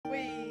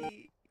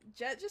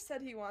Jett just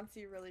said he wants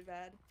you really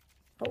bad.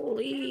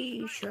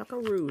 Holy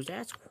shuckaroos,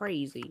 that's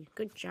crazy.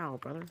 Good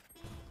job, brother.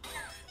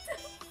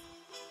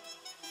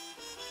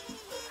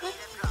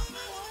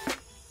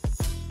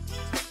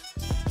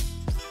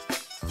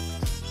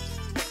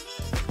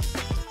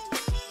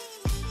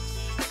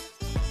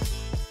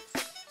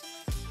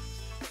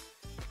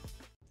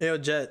 Yo,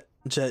 Jett,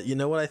 you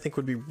know what I think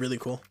would be really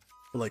cool?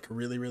 Like,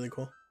 really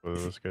cool? Oh,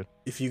 that's good.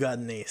 If you got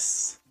an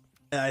ace.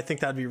 Yeah, I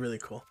think that'd be really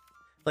cool.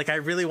 Like, I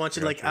really want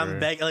you, like, I'm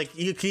begging, like,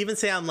 you can even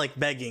say I'm, like,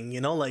 begging, you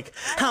know? Like,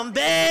 I'm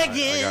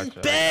begging,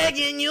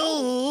 begging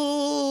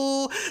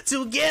you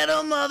to get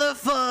a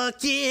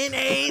motherfucking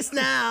ace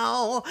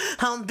now.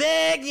 I'm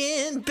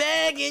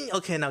begging.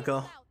 Okay, now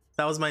go.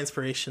 That was my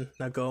inspiration.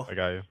 Now go. I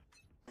got you.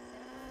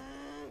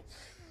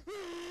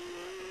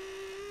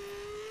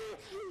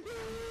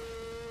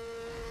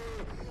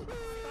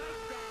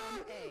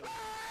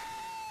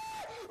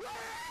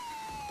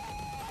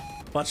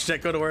 Watch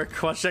Jett go to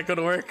work. Watch Jett go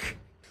to work.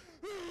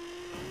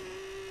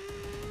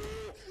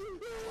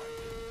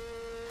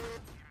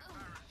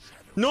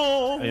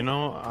 No! You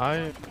know,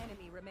 I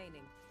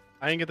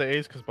didn't get the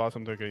ace because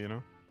Blossom took it, you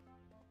know?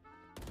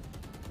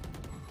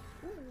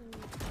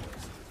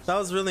 That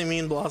was really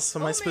mean,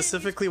 Blossom. I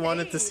specifically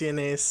wanted to see an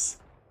ace.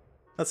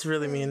 That's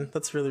really mean.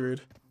 That's really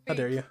rude. How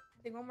dare you?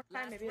 Sing one more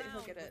time, maybe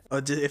he'll get it.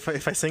 Oh,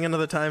 if I sing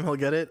another time, he'll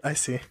get it? I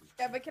see.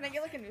 Yeah, but can I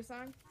get like a new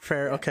song?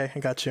 Fair. Okay, I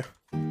got you.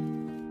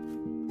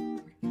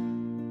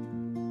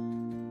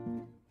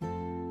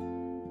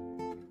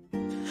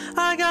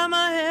 I got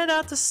my head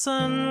out the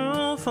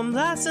sunroof, I'm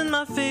blasting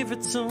my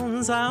favorite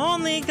tunes. I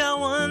only got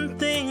one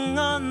thing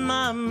on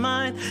my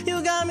mind.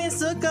 You got me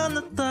stuck on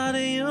the thought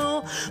of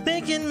you,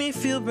 making me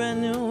feel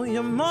brand new.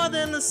 You're more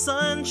than the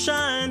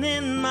sunshine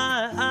in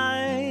my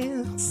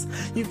eyes.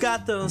 You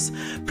got those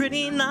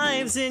pretty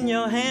knives in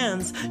your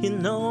hands, you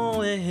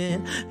know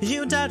it.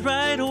 You died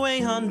right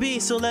away on B,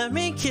 so let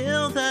me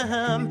kill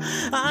them.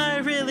 I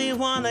really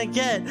wanna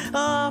get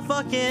a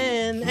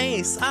fucking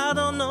ace. I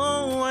don't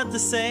know what to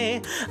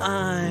say.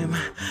 I'm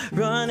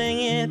running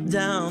it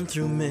down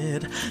through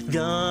mid.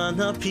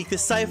 Gonna peek the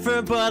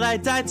cipher, but I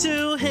died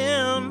to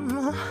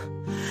him.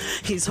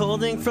 He's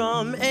holding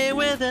from A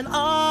with an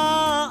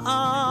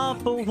R,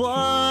 but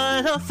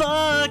what a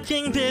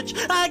fucking bitch.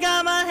 I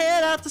got my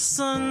head out the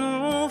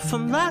sunroof,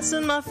 I'm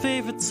blasting my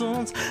favorite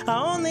tunes.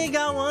 I only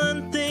got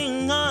one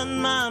thing on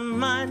my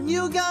mind.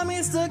 You got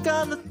me stuck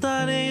on the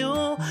thought of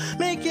you,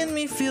 making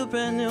me feel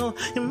brand new.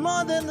 You're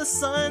more than the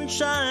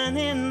sunshine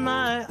in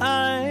my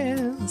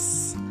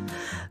eyes.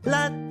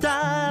 La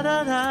da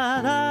da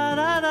da da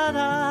da da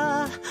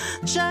da.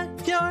 Jett,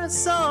 you're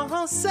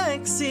so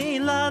sexy.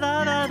 La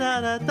da da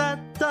da da da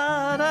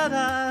da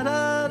da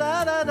da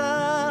da da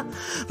da.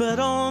 But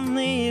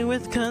only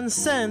with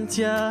consent,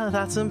 yeah,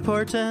 that's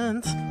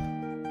important.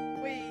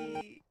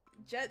 Wait,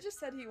 Jett just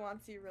said he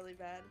wants you really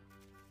bad.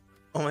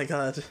 Oh my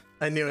god,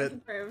 I knew it.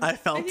 I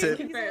felt it.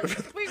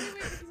 Wait,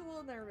 he's a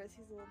little nervous.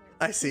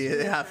 I see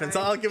it. It happens.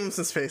 I'll give him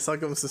some space.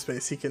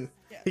 He can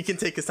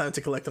take his time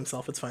to collect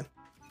himself. It's fine.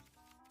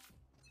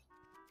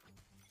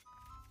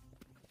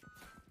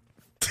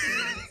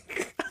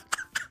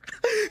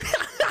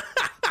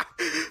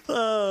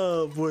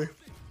 Oh boy.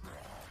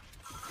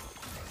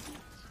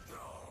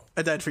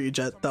 I died for you,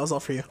 Jett. That was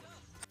all for you.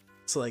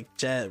 So like,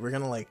 Jett, we're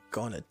gonna like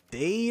go on a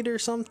date or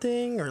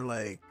something, or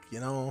like, you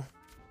know.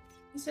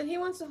 He said he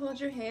wants to hold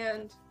your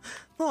hand.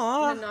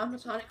 Aww. In a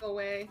non-platonical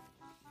way.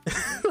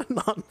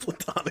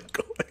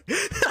 Non-platonical way.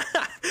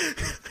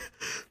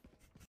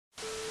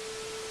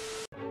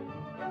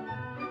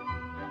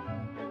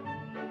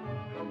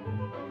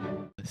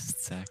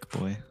 Sack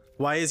boy.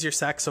 Why is your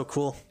sack so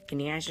cool? Can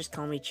you guys just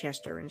call me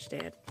Chester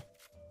instead?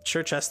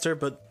 Sure, Chester,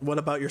 but what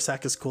about your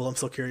sack is cool? I'm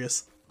so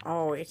curious.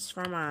 Oh, it's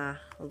from a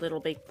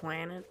Little Big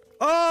Planet.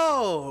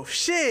 Oh,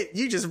 shit!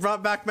 You just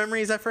brought back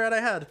memories I forgot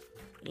I had.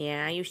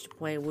 Yeah, I used to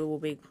play Little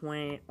Big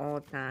Planet all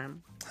the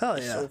time. Hell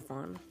It's yeah. so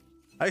fun.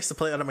 I used to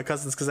play it out of my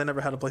cousins because I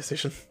never had a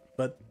PlayStation,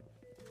 but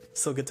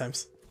still good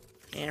times.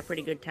 Yeah,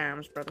 pretty good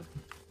times, brother.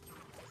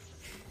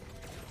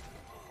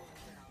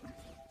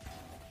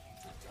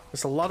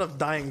 There's a lot of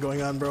dying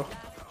going on, bro.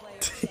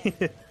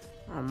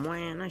 Oh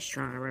man, nice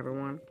try,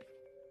 everyone.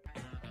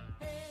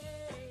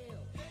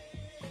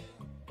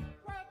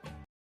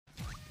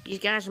 These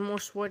guys are more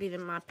sweaty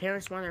than my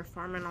parents when they're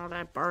farming all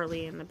that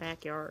barley in the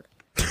backyard.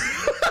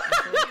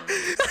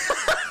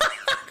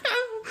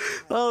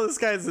 Oh, this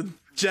guy's a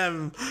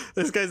gem.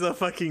 This guy's a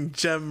fucking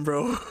gem,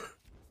 bro.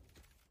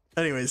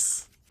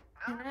 Anyways.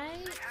 Can I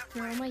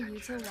throw my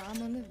Utah while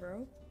I'm on the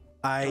rope?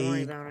 I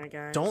it,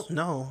 guys. don't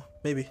know.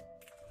 Maybe.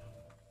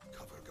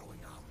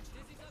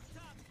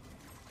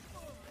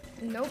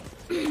 Nope.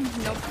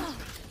 Nope.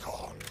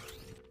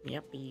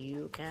 Yep,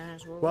 you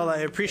guys will. Well, I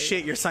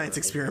appreciate your science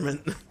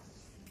experiment.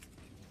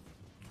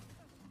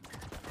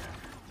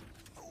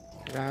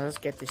 Now let's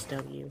get this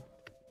W.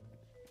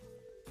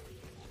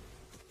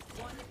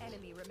 One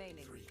enemy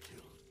remaining.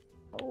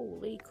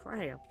 Holy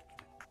crap.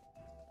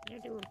 You're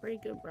doing pretty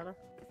good, brother.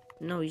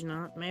 No, he's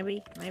not.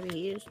 Maybe. Maybe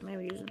he is.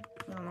 Maybe he isn't.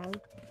 I don't know.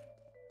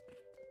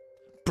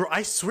 Bro,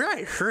 I swear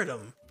I heard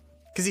him.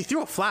 Because he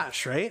threw a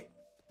flash, right?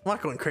 I'm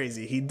not going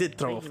crazy. He did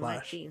throw a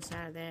flash.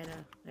 Inside that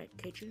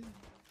kitchen.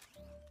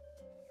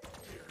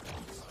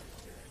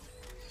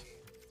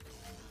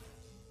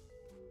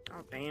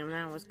 Oh damn,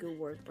 that was good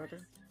work, brother.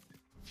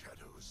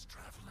 Shadows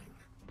traveling.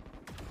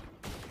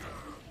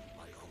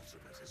 My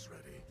ultimate is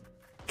ready.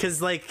 Because,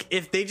 like,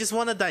 if they just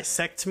want to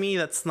dissect me,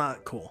 that's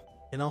not cool,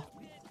 you know?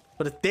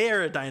 But if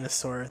they're a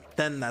dinosaur,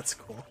 then that's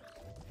cool.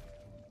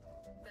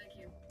 Thank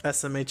you.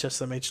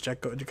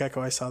 SMH,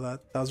 Gecko, I saw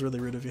that. That was really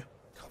rude of you.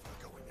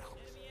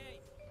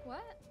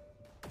 What?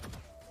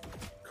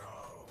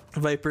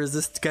 Viper, is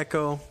this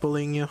Gecko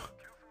bullying you?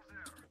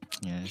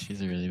 Yeah,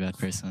 she's a really bad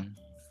person.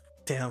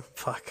 Damn,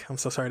 fuck. I'm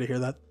so sorry to hear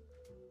that.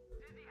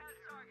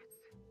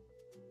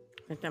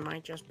 I think that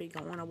might just be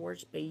going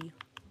towards B,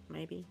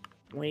 maybe.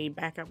 We need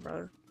backup,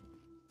 brother.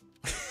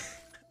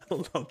 I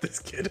love this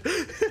kid.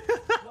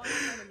 One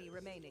enemy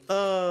remaining.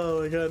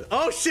 Oh my god.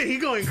 Oh shit, he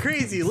going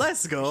crazy.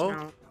 Let's go.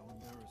 No.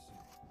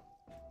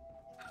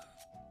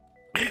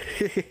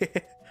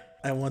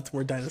 I want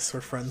more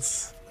dinosaur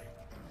friends.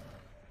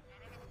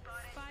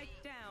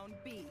 Spike down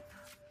B.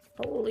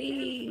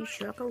 Holy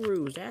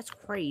shuckaroos, that's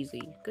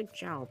crazy. Good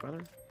job,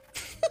 brother.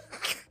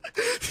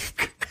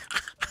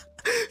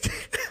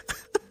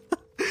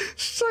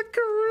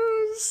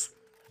 Shuckaroos.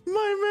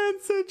 My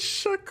man said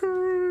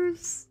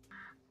shuckaroos.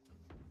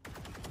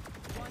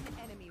 One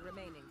enemy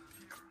remaining.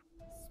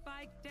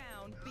 Spike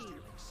down B.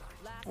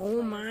 Last Oh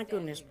player my standing.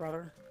 goodness,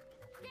 brother.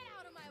 Get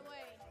out of my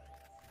way.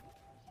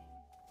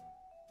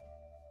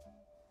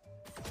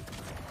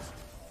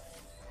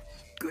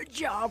 Good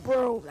job,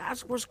 bro.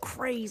 That was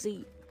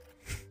crazy.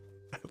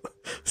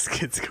 This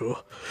kid's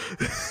cool.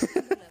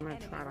 I'm gonna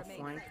try to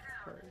flank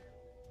her.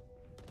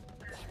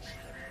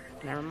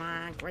 Never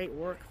mind. Great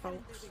work,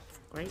 folks.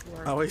 Great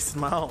work. I wasted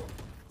my ult.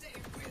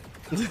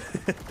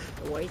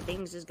 The way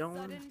things is going,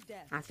 Sudden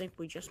death. I think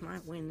we just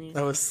might win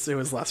this. It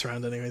was last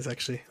round anyways,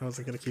 actually. I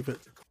wasn't gonna keep it.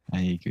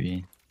 I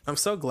agree. I'm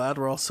so glad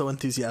we're all so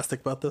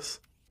enthusiastic about this.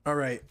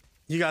 Alright.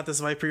 You got this,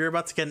 Viper. You're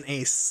about to get an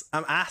ace.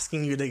 I'm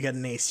asking you to get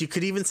an ace. You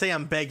could even say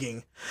I'm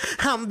begging.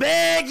 I'm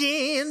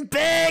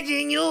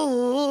begging you.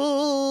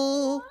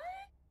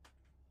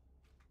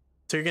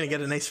 So you're gonna get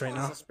an ace right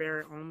That's now. a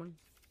spirit omen.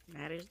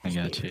 That is the I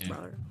got spirit, you.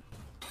 brother.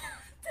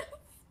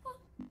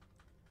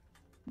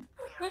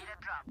 What?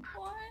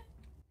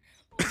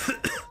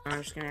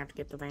 I'm just gonna have to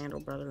get the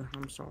Vandal, brother.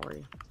 I'm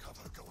sorry.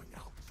 Cover going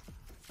out.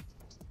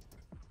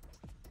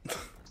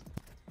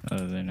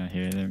 Oh, they're not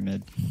here. They're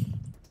mid.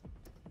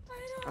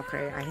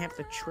 Okay, I have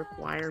the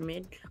tripwire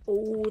mid.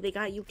 Oh, they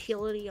got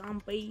utility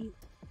on B.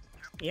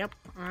 Yep,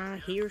 I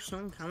hear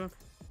some coming.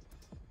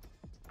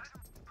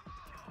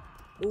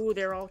 Ooh,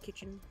 they're all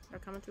kitchen. They're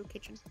coming through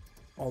kitchen.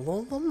 All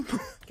of them?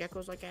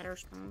 Gecko's like at our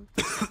spawn.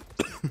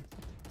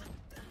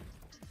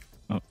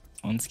 Oh,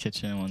 one's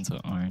kitchen, one's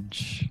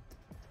orange.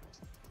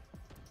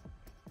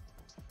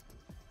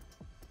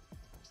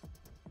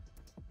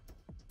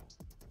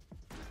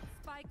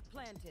 Spike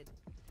planted.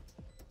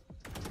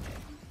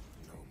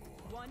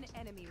 One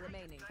enemy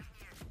remaining.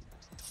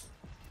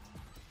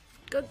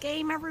 Good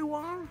game,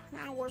 everyone.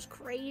 That was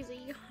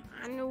crazy.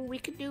 I knew we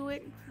could do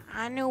it.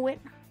 I knew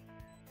it.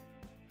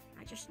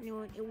 I just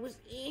knew it. It was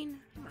in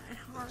my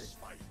heart.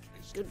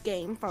 Good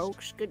game,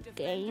 folks. Good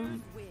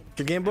game. Win.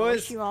 Good game, I boys.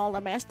 wish you all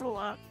the best of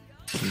luck.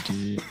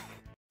 GG.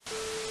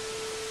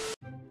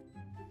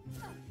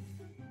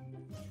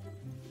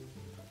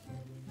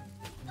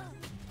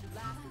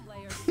 Last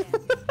player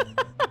standing.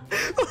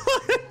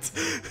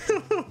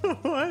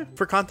 What?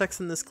 For context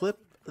in this clip,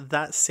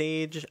 that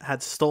Sage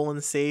had stolen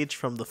Sage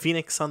from the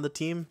Phoenix on the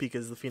team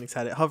because the Phoenix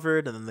had it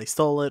hovered and then they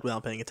stole it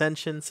without paying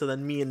attention. So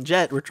then me and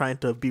Jett were trying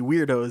to be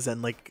weirdos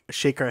and like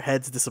shake our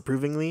heads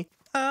disapprovingly.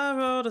 I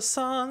wrote a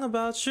song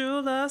about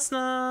you last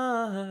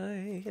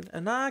night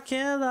and I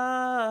can't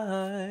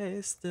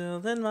lie,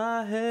 still in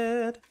my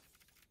head.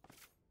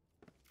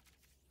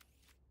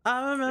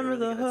 I remember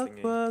the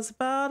hook was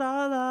about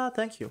our love.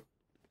 Thank you.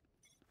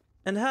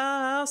 And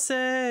how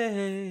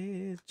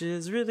Sage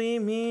is really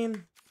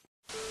mean.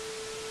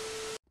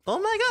 Oh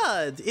my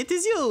god, it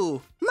is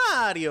you,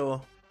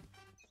 Mario!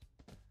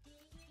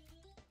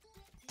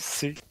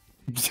 See?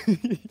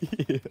 Loading.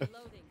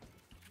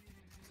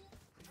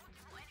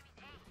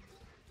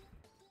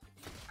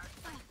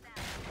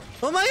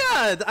 Oh my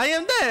god, I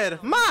am there,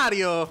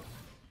 Mario!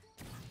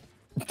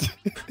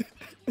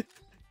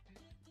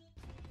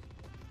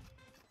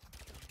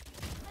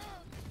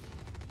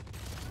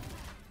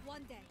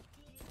 One day.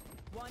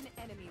 One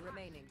enemy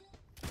remaining.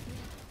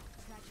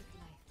 Tragic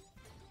life.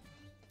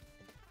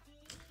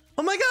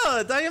 Oh my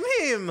god, I am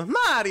him,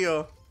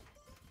 Mario!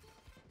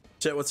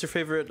 Jett, what's your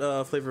favorite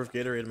flavor of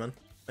Gatorade, man?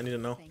 I need to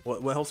know.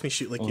 What helps me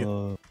shoot like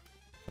you?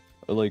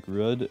 I like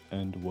red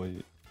and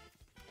white.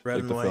 Red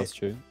like and the white. fast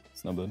trade.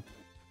 It's not bad.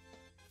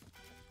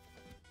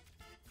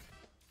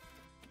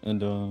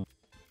 And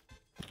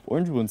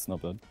orange one's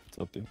not bad. It's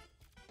up there.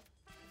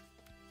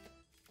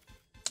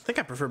 I think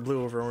I prefer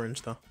blue over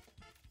orange though.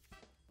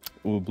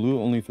 Well, blue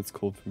only if it's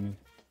cold for me.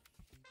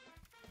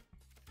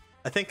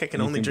 I think I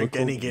can only drink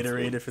any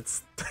Gatorade if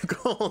it's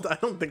cold. I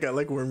don't think I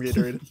like warm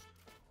Gatorade.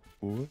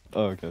 Ooh.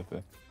 Oh, okay,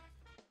 fair.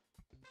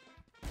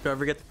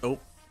 Whoever gets... Oh.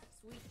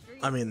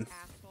 I mean...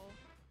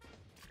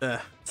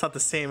 it's not the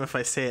same if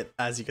I say it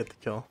as you get the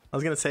kill. I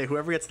was gonna say,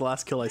 whoever gets the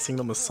last kill, I sing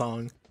them a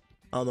song.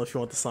 I don't know if you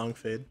want the song,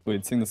 Fade.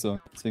 Wait, sing the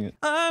song. Sing it.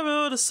 I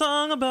wrote a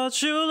song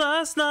about you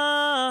last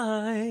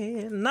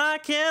night, and I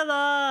can't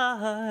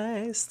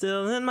lie,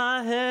 still in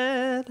my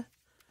head.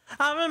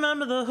 I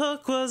remember the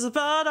hook was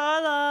about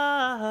our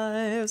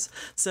lives,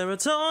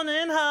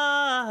 serotonin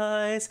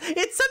highs.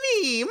 It's a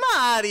me,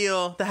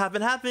 Mario. That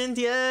haven't happened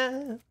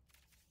yet.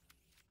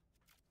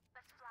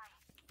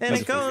 And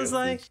it goes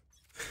like...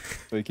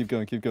 Wait, keep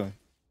going, keep going.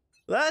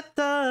 Da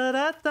da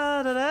da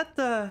da da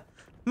da.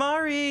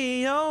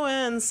 Mario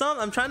and some.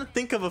 I'm trying to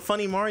think of a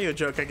funny Mario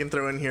joke I can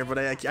throw in here, but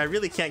I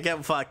really can't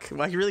get I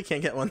really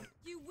can't get one.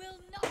 You will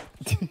not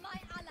kill my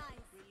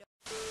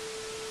allies.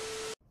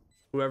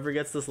 Whoever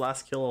gets this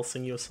last kill, I'll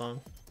sing you a song.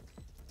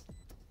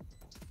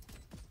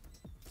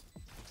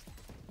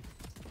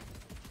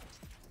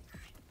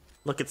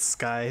 Look at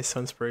Sky,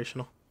 so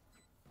inspirational.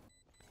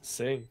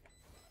 Sing.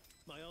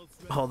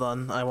 Hold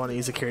on, I want to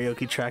use a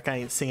karaoke track. I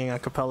ain't singing a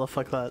cappella.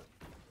 Fuck that.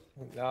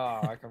 Nah,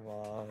 come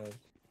on.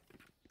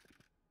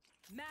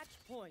 Match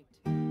point.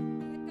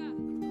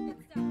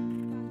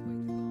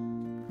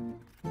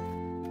 Oh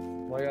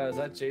my god, is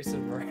that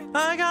Jason Murray?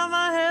 I got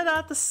my head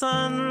out the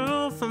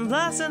sunroof. I'm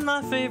blasting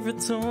my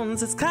favorite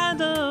tunes. It's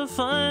kind of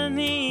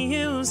funny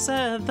you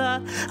said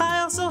that.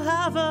 I also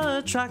have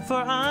a track for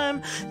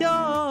I'm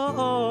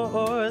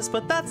yours,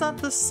 but that's not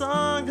the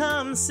song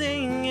I'm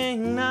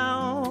singing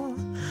now.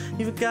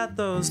 You've got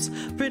those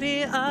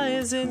pretty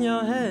eyes in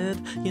your head,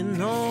 you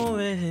know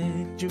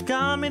it. You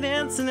got me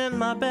dancing in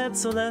my bed,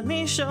 so let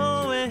me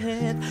show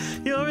it.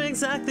 You're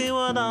exactly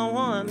what I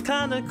want,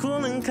 kinda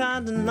cool and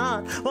kinda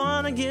not.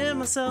 Wanna give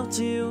myself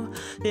to you,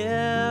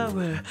 yeah.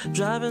 We're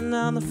driving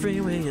down the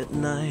freeway at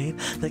night.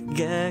 The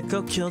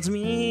gecko killed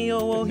me,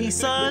 oh, he's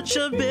such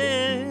a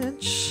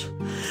bitch.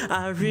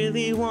 I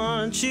really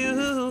want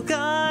you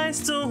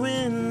guys to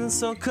win,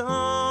 so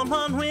come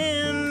on,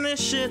 win this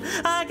shit.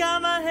 I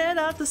got my head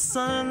out the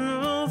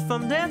sunroof,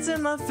 I'm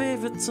dancing my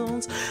favorite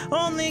tunes.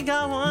 Only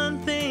got one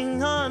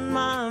thing on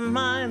my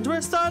mind.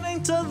 We're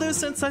starting to lose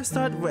since I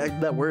started.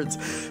 That words.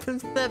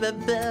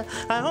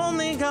 I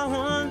only got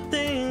one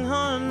thing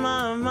on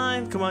my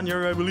mind. Come on,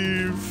 Yandere, I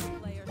believe.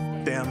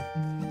 Damn.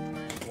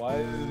 Why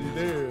is he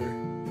there?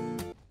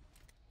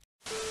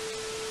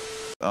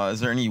 Is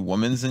there any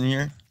women's in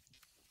here?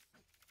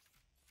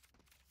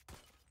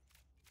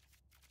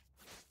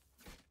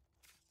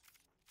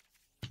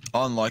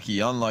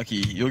 Unlucky, unlucky.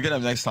 You'll get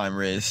him next time,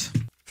 Raze.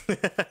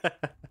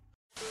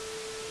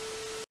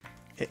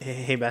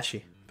 Hey,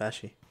 Bashi,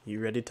 you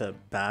ready to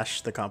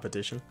bash the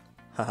competition?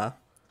 Haha.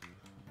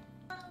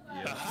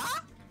 Yeah,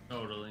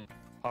 totally.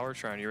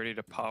 Powertron, you ready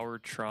to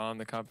Powertron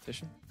the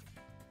competition?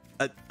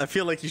 I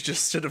feel like you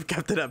just should have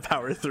kept it at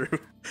power through,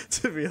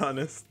 to be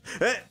honest.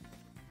 Hey!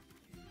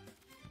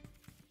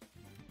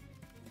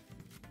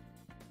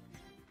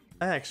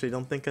 I actually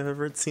don't think I've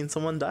ever seen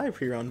someone die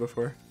pre-round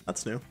before.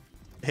 That's new.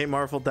 Hey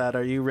Marvel Dad,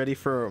 are you ready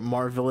for a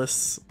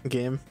marvelous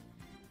game?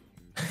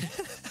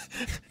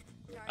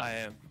 I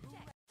am.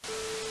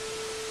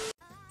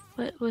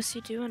 What's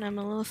he doing? I'm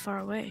a little far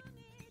away.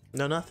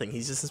 No, nothing.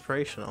 He's just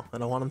inspirational. I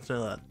don't want him to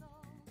know that.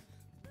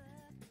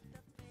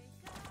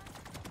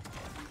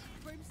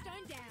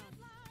 Brimstone down.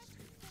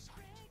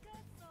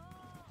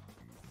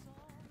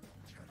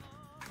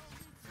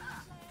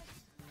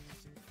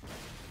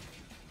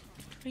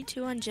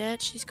 22 on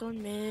Jett, she's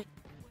going mid.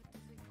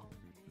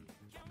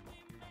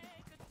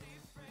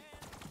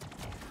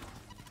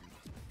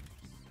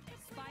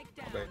 Spike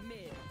down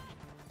mid.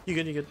 You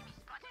good, you good.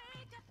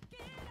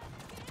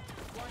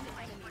 One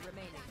enemy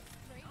remaining.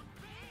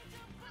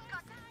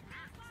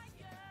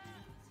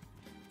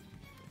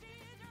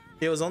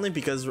 It was only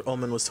because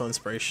Omen was so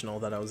inspirational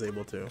that I was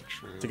able to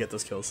get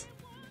those kills.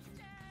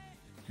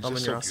 He's Omen,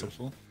 just you're so awesome.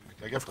 beautiful.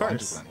 I get Of blinded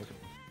course. when I look at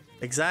him.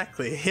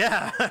 Exactly.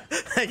 Yeah,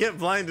 I get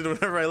blinded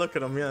whenever I look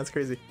at him. Yeah, that's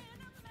crazy. It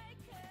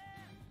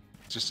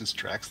just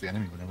distracts the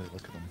enemy whenever they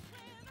look at him.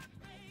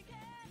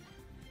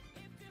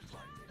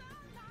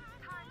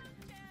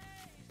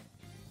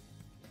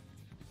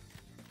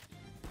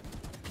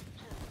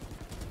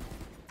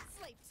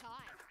 Sleep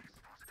tight.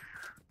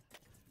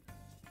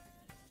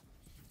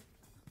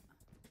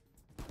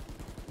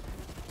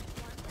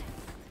 One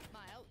less.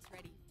 My ult's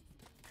ready.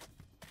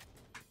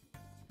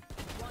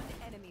 One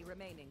enemy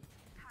remaining.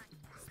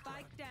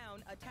 Spike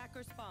down,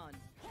 attacker spawn.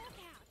 Hawk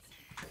out.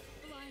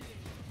 Blinded.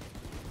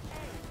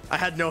 I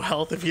had no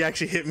health. If he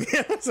actually hit me,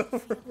 I was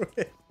over with.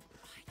 I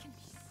can be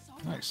so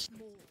Nice. much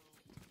more.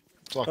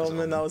 Talk to Omen,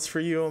 Omen. that was for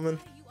you, Omen.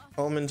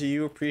 Omen, do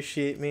you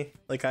appreciate me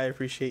like I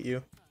appreciate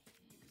you?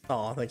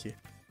 Aw, thank you.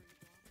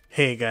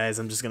 Hey guys,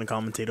 I'm just gonna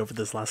commentate over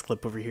this last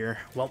clip over here.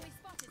 Well,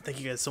 thank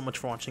you guys so much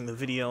for watching the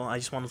video. I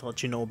just wanted to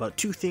let you know about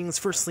two things.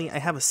 Firstly, I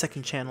have a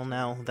second channel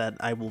now that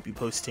I will be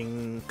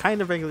posting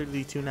kind of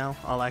regularly to now.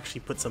 I'll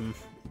actually put some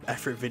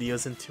effort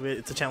videos into it.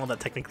 It's a channel that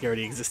technically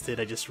already existed.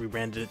 I just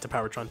rebranded it to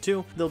Powertron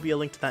 2. There'll be a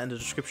link to that in the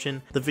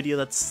description. The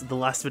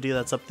last video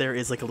that's up there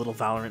is like a little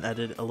Valorant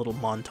edit, a little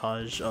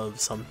montage of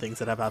some things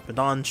that have happened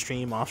on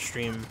stream, off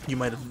stream. You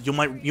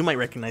might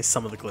recognize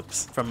some of the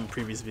clips from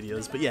previous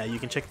videos, but yeah, you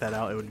can check that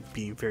out. It would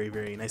be very,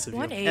 very nice of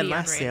you. And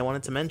lastly, I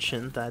wanted to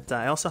mention that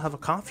I also have a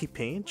Coffee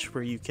page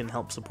where you can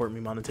help support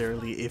me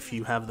monetarily if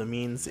you have the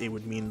means. It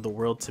would mean the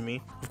world to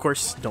me. Of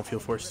course, don't feel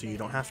forced to, you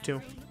don't have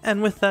to.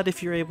 And with that,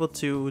 if you're able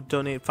to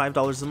donate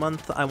 $5 a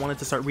month, I wanted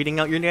to start reading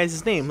out your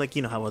guys' name, like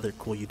you know how other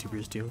cool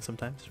YouTubers do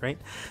sometimes, right?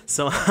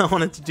 So I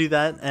wanted to do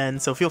that,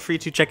 and so feel free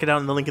to check it out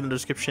in the link in the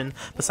description.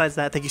 Besides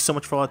that, thank you so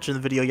much for watching the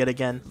video yet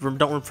again.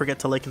 Don't forget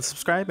to like and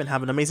subscribe, and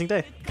have an amazing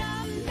day.